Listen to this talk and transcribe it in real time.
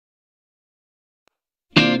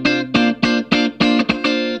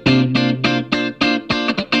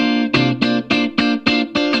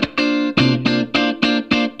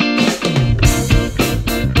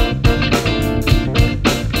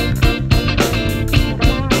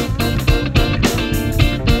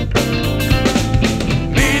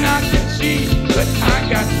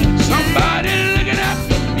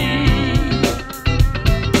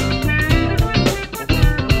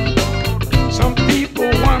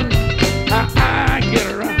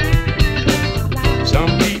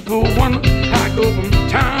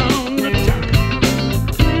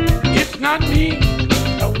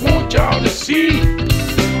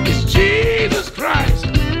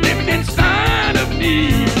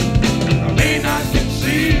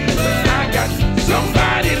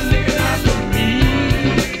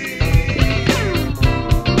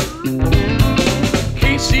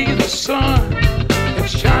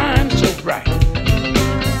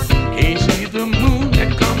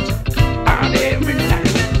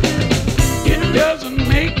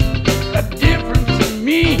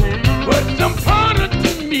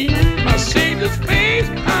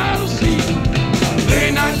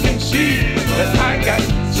see that I got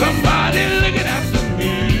somebody looking after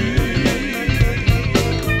me.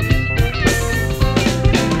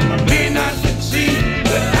 I may not see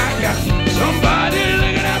that I got somebody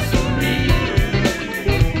looking after me.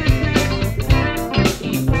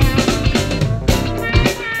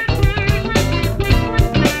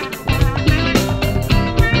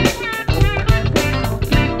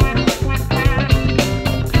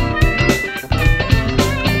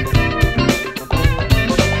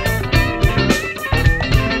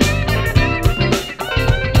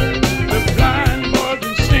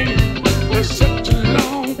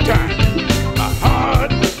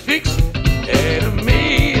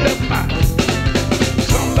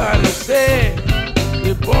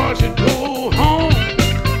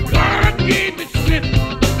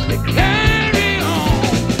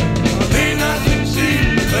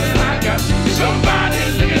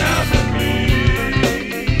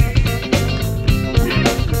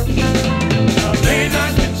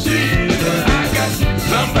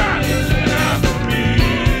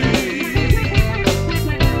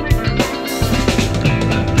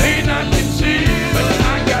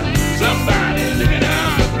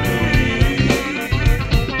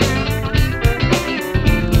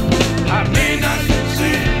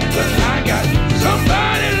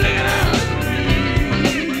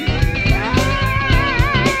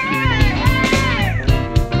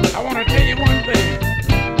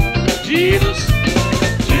 Jesus,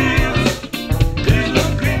 Jesus is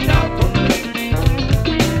looking out for me.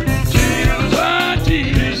 Jesus, oh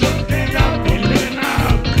Jesus, looking out for me. Looking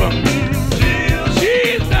out for me. Jesus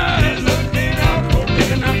is looking out for me.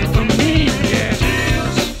 Looking out for me, yeah.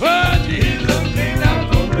 Jesus, oh Jesus, looking out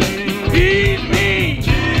for me. Feed me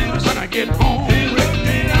when I get home. He's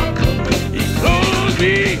looking out for me. He clothes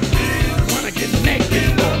me when I get naked.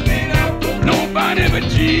 Nobody but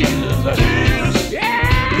Jesus.